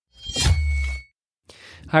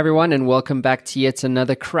Hi, everyone, and welcome back to yet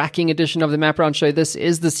another cracking edition of the Map Round Show. This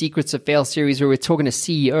is the Secrets of Fail series where we're talking to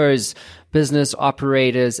CEOs, business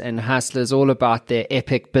operators, and hustlers all about their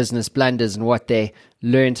epic business blunders and what they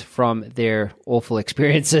learned from their awful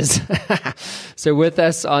experiences. So with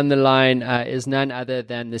us on the line is none other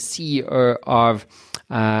than the CEO of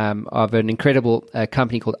an incredible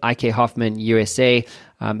company called IK Hoffman USA,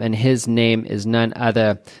 and his name is none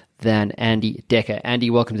other than Andy Decker. Andy,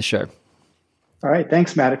 welcome to the show. All right.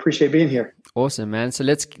 Thanks, Matt. I appreciate being here. Awesome, man. So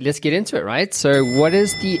let's get into it, right? So what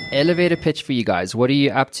is the elevator pitch for you guys? What are you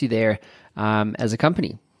up to there as a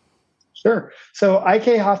company? Sure. So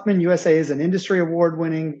IK Hoffman USA is an industry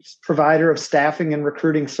award-winning provider of staffing and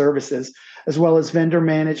recruiting services, as well as vendor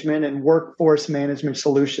management and workforce management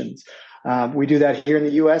solutions. We do that here in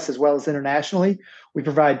the U.S. as well as internationally. We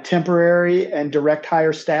provide temporary and direct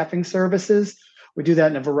hire staffing services. We do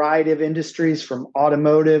that in a variety of industries from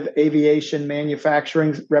automotive, aviation,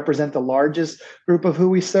 manufacturing, represent the largest group of who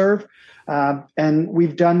we serve. And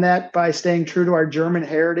we've done that by staying true to our German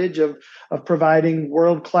heritage of providing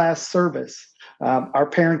world-class service. Our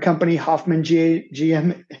parent company, Hoffman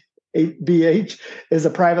GmbH, is a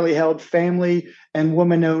privately held family and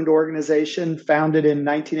woman-owned organization founded in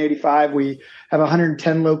 1985. We have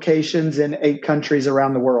 110 locations in 8 countries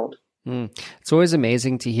around the world. It's always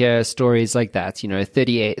amazing to hear stories like that. You know, a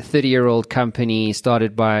 30-year-old company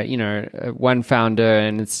started by, one founder,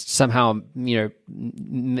 and it's somehow,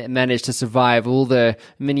 managed to survive all the,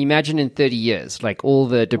 imagine in 30 years, like all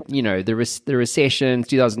the, the recessions,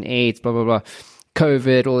 2008, blah, blah, blah,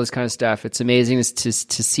 COVID, all this kind of stuff. It's amazing to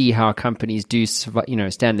see how companies do,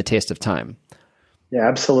 stand the test of time. Yeah,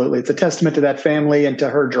 absolutely. It's a testament to that family and to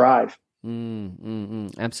her drive.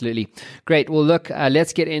 Absolutely. Great. Well, look,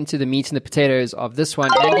 let's get into the meat and the potatoes of this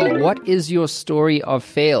one. Andy, what is your story of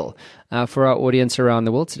fail for our audience around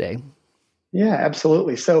the world today? Yeah,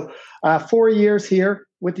 absolutely. So 4 years here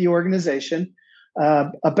with the organization.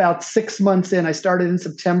 About 6 months in, I started in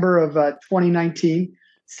September of 2019.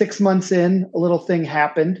 6 months in, a little thing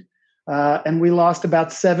happened, and we lost about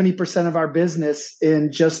 70% of our business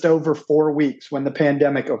in just over 4 weeks when the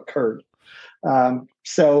pandemic occurred.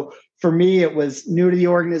 So for me, it was new to the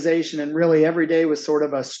organization, and really every day was sort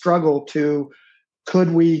of a struggle to,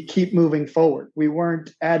 could we keep moving forward? We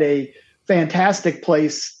weren't at a fantastic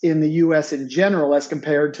place in the U.S. in general as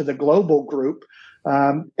compared to the global group.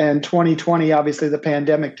 And 2020, obviously, the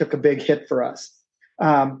pandemic took a big hit for us.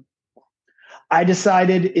 I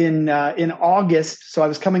decided in August, so I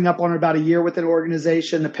was coming up on about a year with an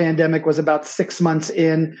organization. The pandemic was about 6 months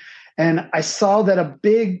in, and I saw that a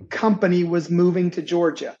big company was moving to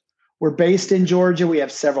Georgia. We're based in Georgia. We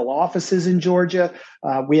have several offices in Georgia.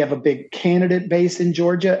 We have a big candidate base in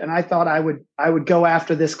Georgia, and I thought I would go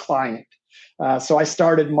after this client. So I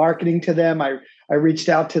started marketing to them. I reached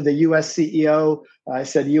out to the U.S. CEO. I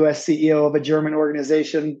said, U.S. CEO of a German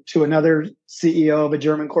organization to another CEO of a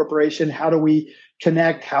German corporation. How do we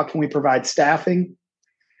connect? How can we provide staffing?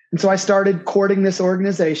 And so I started courting this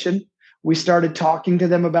organization. We started talking to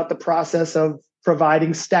them about the process of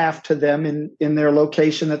providing staff to them in their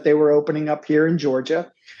location that they were opening up here in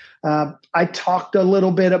Georgia. I talked a little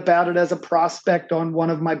bit about it as a prospect on one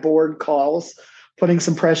of my board calls, putting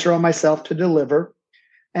some pressure on myself to deliver.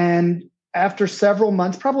 And after several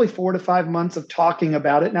months, probably 4 to 5 months of talking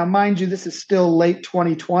about it, now mind you, this is still late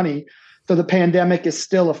 2020, so the pandemic is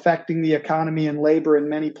still affecting the economy and labor in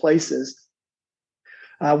many places.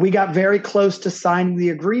 We got very close to signing the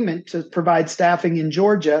agreement to provide staffing in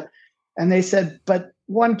Georgia. And they said, but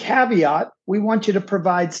one caveat, we want you to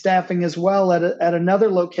provide staffing as well at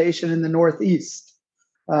another location in the Northeast.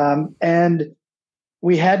 And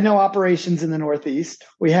we had no operations in the Northeast.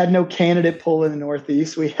 We had no candidate pool in the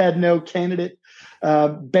Northeast. We had no candidate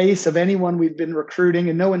base of anyone we've been recruiting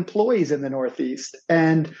and no employees in the Northeast.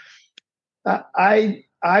 And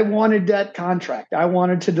I wanted that contract. I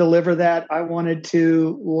wanted to deliver that. I wanted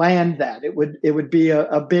to land that. It would be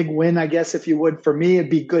a big win, I guess, if you would, for me. It'd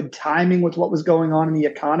be good timing with what was going on in the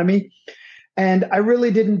economy. And I really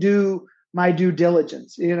didn't do my due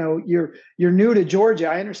diligence. You're new to Georgia.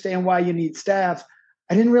 I understand why you need staff.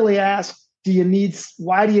 I didn't really ask,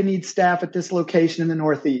 why do you need staff at this location in the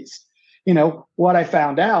Northeast? What I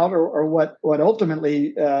found out or what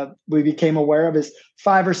ultimately we became aware of is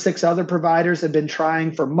 5 or 6 other providers had been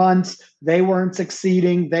trying for months. They weren't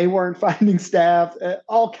succeeding. They weren't finding staff,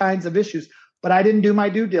 all kinds of issues. But I didn't do my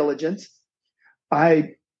due diligence.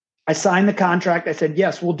 I signed the contract. I said,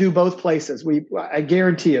 yes, we'll do both places. I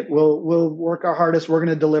guarantee it. We'll work our hardest. We're going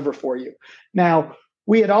to deliver for you. Now,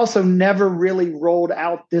 we had also never really rolled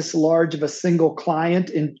out this large of a single client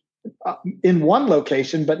in one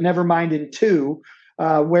location, but never mind in 2.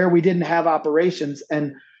 where we didn't have operations.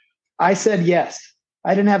 And I said yes.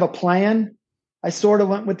 I didn't have a plan. I sort of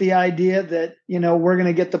went with the idea that, we're going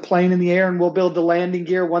to get the plane in the air and we'll build the landing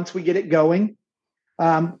gear once we get it going.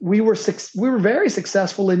 We were very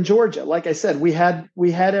successful in Georgia. Like I said, we had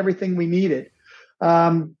everything we needed,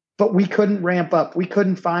 but we couldn't ramp up. We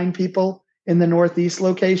couldn't find people in the Northeast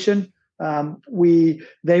location.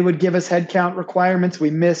 They would give us headcount requirements. We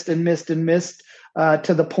missed and missed and missed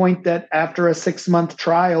to the point that after a 6-month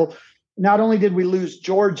trial, not only did we lose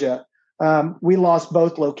Georgia, we lost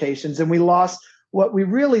both locations, and what we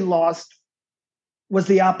really lost was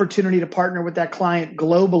the opportunity to partner with that client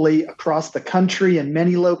globally across the country in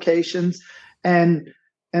many locations. And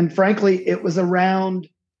frankly, it was around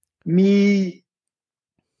me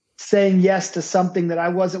saying yes to something that I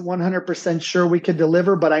wasn't 100% sure we could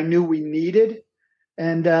deliver, but I knew we needed.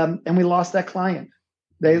 And we lost that client.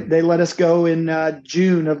 They let us go in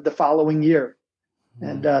June of the following year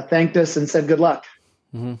and thanked us and said, good luck.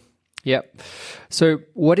 Mm-hmm. Yep. So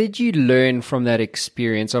what did you learn from that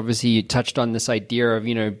experience? Obviously, you touched on this idea of,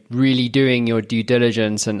 really doing your due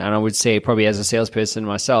diligence. And I would say probably as a salesperson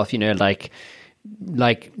myself, like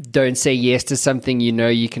don't say yes to something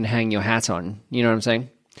you can hang your hat on. You know what I'm saying?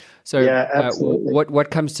 So yeah, absolutely. What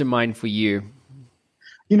comes to mind for you?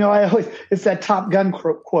 It's that Top Gun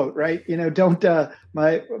quote, right?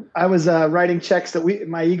 I was writing checks that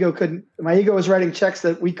my ego was writing checks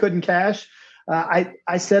that we couldn't cash.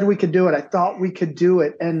 I said we could do it. I thought we could do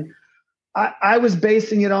it. And I was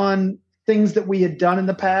basing it on things that we had done in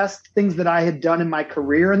the past, things that I had done in my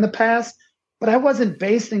career in the past, but I wasn't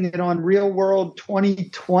basing it on real world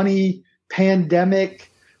 2020 pandemic,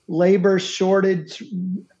 labor shortage.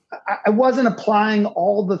 I wasn't applying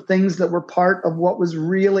all the things that were part of what was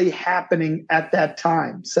really happening at that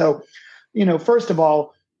time. So, first of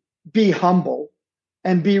all, be humble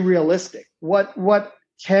and be realistic. What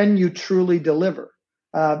can you truly deliver?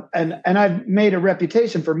 And I've made a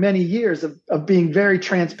reputation for many years of being very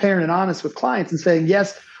transparent and honest with clients and saying,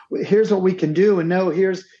 yes, here's what we can do, and no,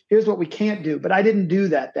 here's what we can't do. But I didn't do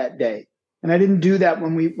that day, and I didn't do that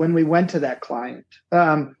when we went to that client.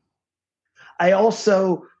 I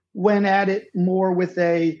also went at it more with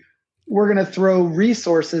we're going to throw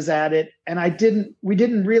resources at it, and we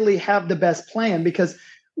didn't really have the best plan, because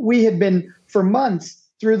we had been, for months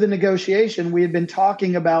through the negotiation, we had been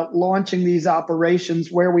talking about launching these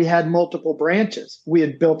operations where we had multiple branches. We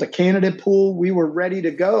had built a candidate pool. We were ready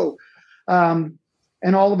to go.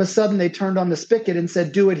 And all of a sudden they turned on the spigot and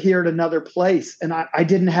said, do it here at another place. And I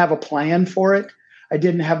didn't have a plan for it. I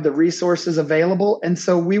didn't have the resources available. And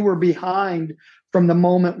so we were behind from the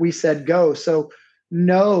moment we said go. So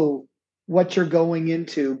know what you're going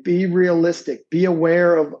into. Be realistic. Be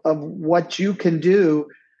aware of what you can do.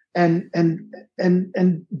 And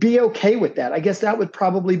be okay with that. I guess that would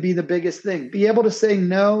probably be the biggest thing. Be able to say,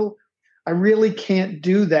 no, I really can't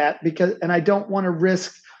do that, and I don't want to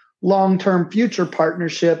risk long-term future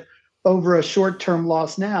partnership over a short-term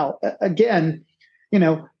loss now. Again,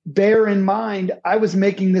 bear in mind, I was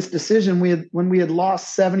making this decision when we had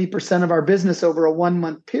lost 70% of our business over a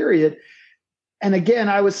 1-month period. And again,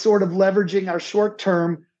 I was sort of leveraging our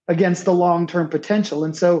short-term against the long-term potential.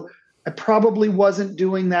 And so I probably wasn't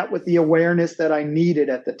doing that with the awareness that I needed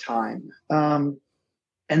at the time.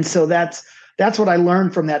 And so that's what I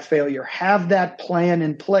learned from that failure. Have that plan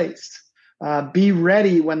in place. Be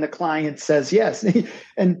ready when the client says yes.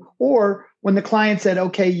 Or when the client said,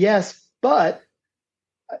 okay, yes, but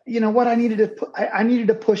you know what? I needed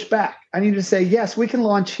to push back. I needed to say, yes, we can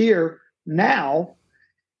launch here now.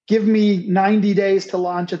 Give me 90 days to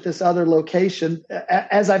launch at this other location,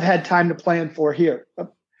 as I've had time to plan for here.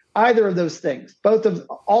 Either of those things,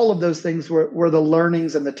 all of those things were the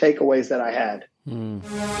learnings and the takeaways that I had.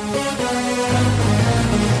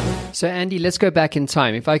 So Andy, let's go back in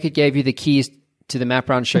time. If I could give you the keys to the Map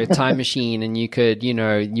Round Show time machine, and you could,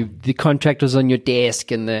 the contract was on your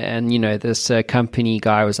desk, and this company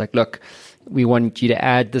guy was like, look, we want you to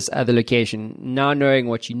add this other location. Now knowing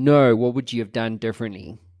what you know, what would you have done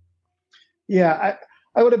differently? Yeah,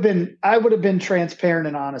 I would have been transparent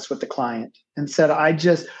and honest with the client and said,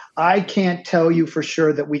 I can't tell you for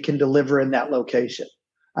sure that we can deliver in that location.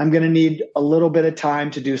 I'm going to need a little bit of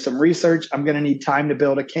time to do some research. I'm going to need time to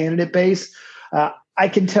build a candidate base. I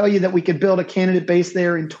can tell you that we could build a candidate base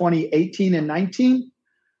there in 2018 and 19,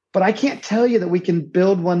 but I can't tell you that we can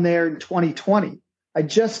build one there in 2020. I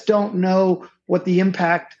just don't know what the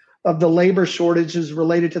impact of the labor shortages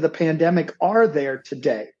related to the pandemic are there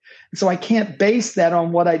today. So I can't base that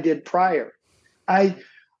on what I did prior. I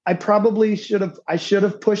probably should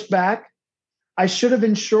have pushed back. I should have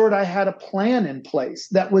ensured I had a plan in place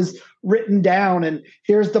that was written down, and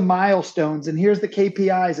here's the milestones, and here's the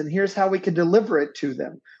KPIs, and here's how we could deliver it to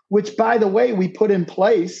them, which, by the way, we put in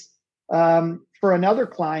place for another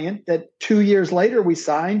client that 2 years later we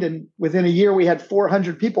signed, and within a year we had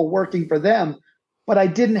 400 people working for them. But I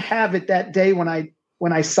didn't have it that day when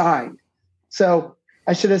I signed. So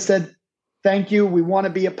I should have said, thank you. We want to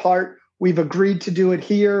be a part. We've agreed to do it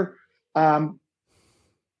here.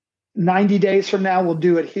 90 days from now, we'll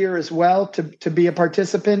do it here as well to be a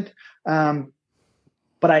participant.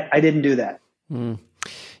 But I didn't do that. Mm.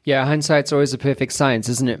 Yeah, hindsight's always a perfect science,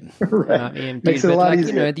 isn't it? Right. Makes it a lot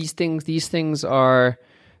easier. These things are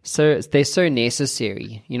they're so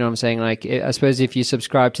necessary. You know what I'm saying? Like, I suppose if you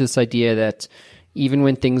subscribe to this idea that even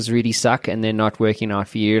when things really suck and they're not working out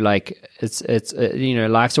for you, like it's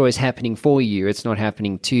life's always happening for you. It's not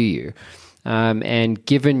happening to you. And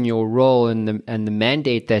given your role and the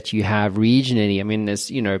mandate that you have regionally, I mean,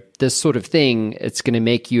 this sort of thing, it's going to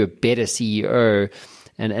make you a better CEO.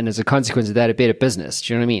 And as a consequence of that, a better business.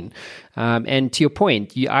 Do you know what I mean? And to your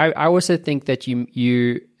point, I also think that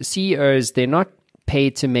you CEOs, they're not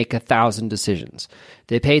paid to make 1,000 decisions.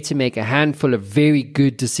 They're paid to make a handful of very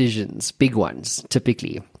good decisions, big ones,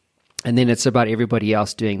 typically. And then it's about everybody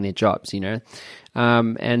else doing their jobs,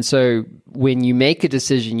 And so when you make a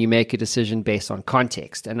decision based on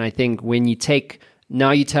context. And I think when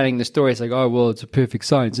now you're telling the story, it's like, oh, well, it's a perfect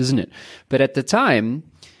science, isn't it? But at the time,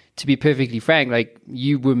 to be perfectly frank, like,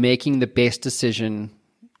 you were making the best decision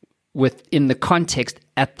within the context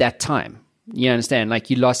at that time. You understand? Like,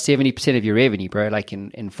 you lost 70% of your revenue, bro, like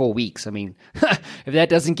in 4 weeks. I mean, if that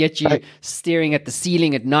doesn't get you staring at the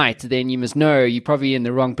ceiling at night, then you must know you're probably in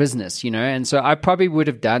the wrong business, And so I probably would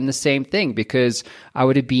have done the same thing, because I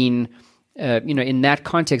would have been, in that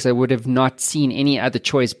context, I would have not seen any other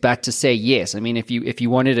choice but to say yes. I mean, if you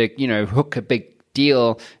wanted to, hook a big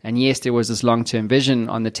deal, and yes, there was this long-term vision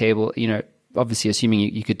on the table, obviously assuming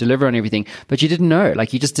you could deliver on everything, but you didn't know,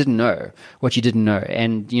 like, you just didn't know what you didn't know.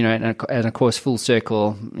 And, and of course, full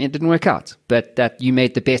circle, it didn't work out, but that you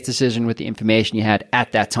made the best decision with the information you had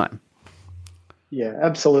at that time. Yeah,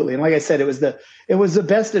 absolutely. And like I said, it was the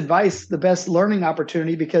best advice, the best learning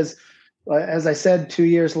opportunity, because as I said, 2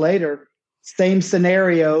 years later, same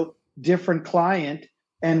scenario, different client.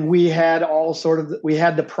 And we had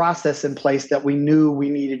the process in place that we knew we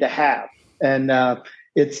needed to have. And,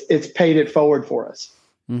 it's paid it forward for us.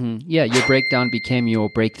 Mm-hmm. Yeah, your breakdown became your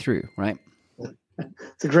breakthrough, right?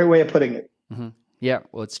 It's a great way of putting it. Mm-hmm. Yeah,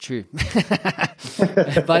 well, it's true.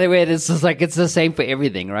 By the way, it's the same for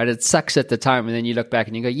everything, right? It sucks at the time, and then you look back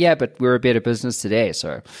and you go, yeah, but we're a better business today.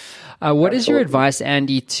 So what is your advice,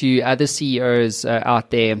 Andy, to other CEOs out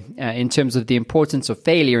there in terms of the importance of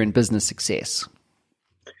failure in business success?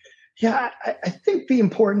 Yeah, I think the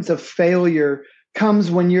importance of failure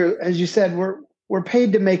comes when as you said, we're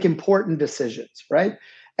paid to make important decisions, right?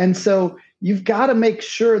 And so you've got to make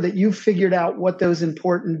sure that you've figured out what those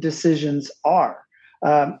important decisions are.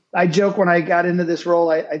 I joke when I got into this role,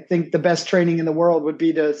 I think the best training in the world would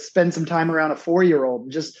be to spend some time around a 4-year-old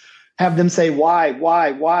and just have them say why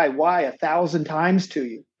 1,000 times to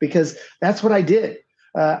you, because that's what I did.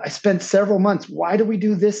 I spent several months. Why do we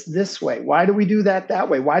do this way? Why do we do that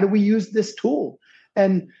way? Why do we use this tool?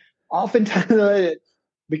 And oftentimes,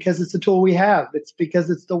 because it's the tool we have, it's because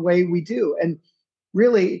it's the way we do. And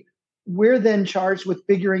really, we're then charged with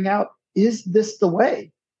figuring out, is this the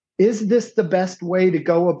way? Is this the best way to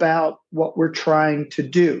go about what we're trying to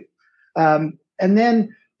do? And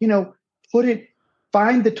then,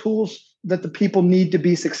 find the tools that the people need to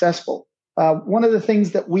be successful. One of the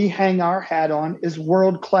things that we hang our hat on is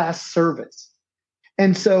world-class service.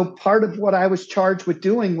 And so part of what I was charged with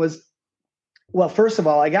doing was, well, first of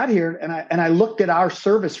all, I got here and I looked at our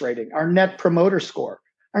service rating, our net promoter score.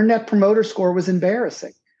 Our net promoter score was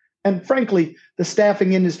embarrassing. And frankly, the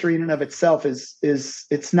staffing industry in and of itself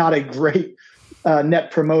it's not a great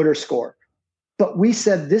net promoter score. But we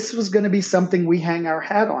said this was going to be something we hang our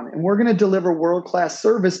hat on, and we're going to deliver world-class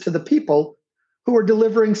service to the people who are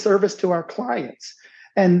delivering service to our clients.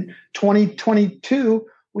 And 2022,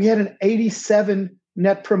 we had an 87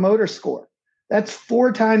 net promoter score. That's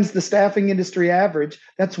 4 times the staffing industry average.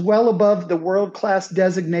 That's well above the world-class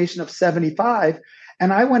designation of 75.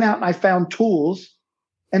 And I went out and I found tools,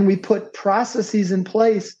 and we put processes in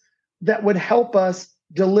place that would help us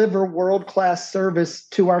deliver world-class service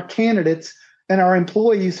to our candidates and our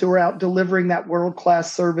employees who are out delivering that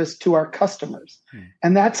world-class service to our customers.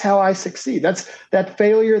 And that's how I succeed. That's that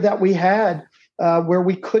failure that we had where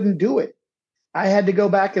we couldn't do it. I had to go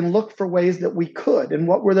back and look for ways that we could, and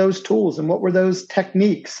what were those tools and what were those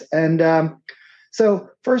techniques. And So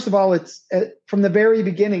first of all, it's from the very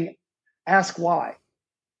beginning, ask why,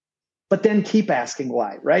 but then keep asking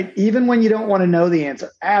why, right? Even when you don't want to know the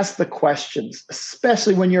answer, ask the questions,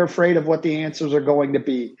 especially when you're afraid of what the answers are going to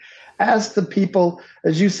be. Ask the people,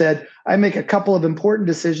 as you said, I make a couple of important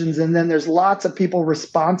decisions, and then there's lots of people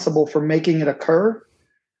responsible for making it occur.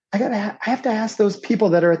 I have to ask those people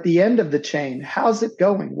that are at the end of the chain, how's it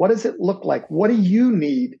going? What does it look like? What do you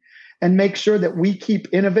need? And make sure that we keep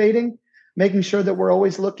innovating, making sure that we're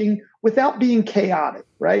always looking without being chaotic,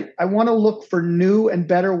 right? I want to look for new and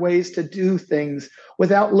better ways to do things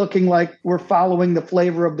without looking like we're following the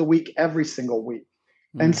flavor of the week every single week.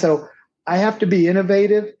 And so I have to be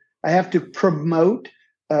innovative. I have to promote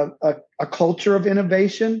a culture of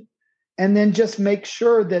innovation, and then just make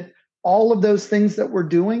sure that all of those things that we're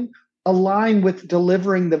doing align with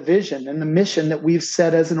delivering the vision and the mission that we've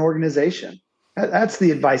set as an organization. That's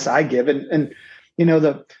the advice I give. And you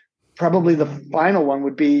know, probably the final one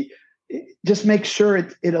would be just make sure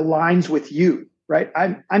it aligns with you, right?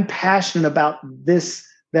 I'm passionate about this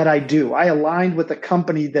that I do. I aligned with a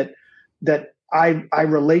company that I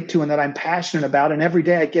relate to and that I'm passionate about. And every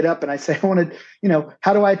day I get up and I say, I want to,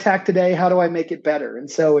 how do I attack today? How do I make it better? And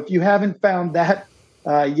so if you haven't found that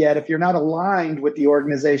yet, if you're not aligned with the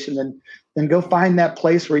organization, then go find that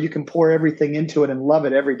place where you can pour everything into it and love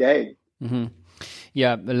it every day. Mm-hmm.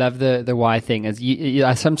 Yeah, I love the why thing. As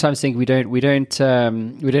I sometimes think we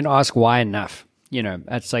don't ask why enough.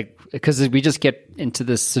 It's like, because we just get into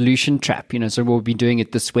the solution trap. So we'll be doing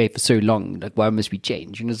it this way for so long. Like, why must we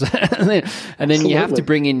change? And then you have to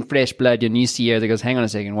bring in fresh blood, your new CEO that goes, hang on a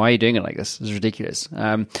second, why are you doing it like this? It's ridiculous.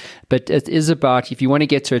 But it is about, if you want to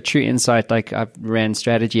get to a true insight, like I've ran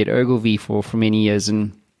strategy at Ogilvy for many years,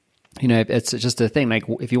 and it's just a thing. Like,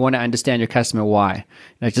 if you want to understand your customer why,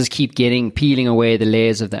 just keep peeling away the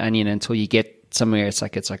layers of the onion until you get somewhere it's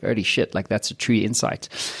like holy shit, like that's a true insight.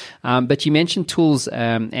 But you mentioned tools,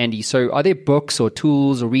 Andy. So are there books or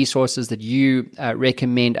tools or resources that you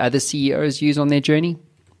recommend other CEOs use on their journey?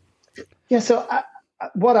 Yeah. So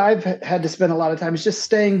what I've had to spend a lot of time is just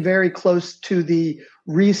staying very close to the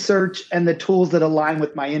research and the tools that align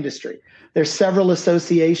with my industry. There's several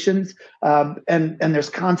associations, and there's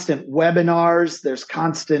constant webinars. There's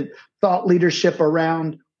constant thought leadership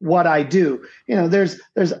around what I do. There's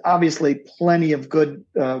obviously plenty of good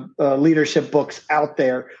leadership books out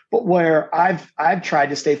there, but where I've tried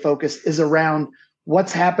to stay focused is around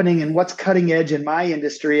what's happening and what's cutting edge in my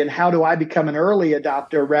industry, and how do I become an early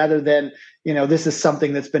adopter rather than, this is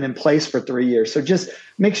something that's been in place for 3 years. So just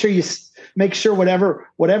make sure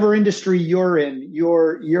whatever industry you're in,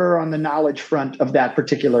 you're on the knowledge front of that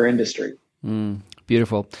particular industry.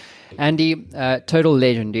 Beautiful. Andy, total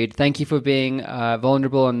legend, dude. Thank you for being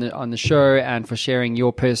vulnerable on the show and for sharing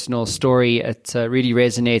your personal story. It really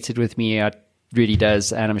resonated with me. It really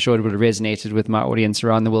does. And I'm sure it would have resonated with my audience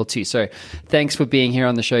around the world too. So thanks for being here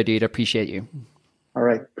on the show, dude. I appreciate you. All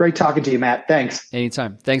right. Great talking to you, Matt. Thanks.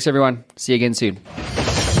 Anytime. Thanks, everyone. See you again soon.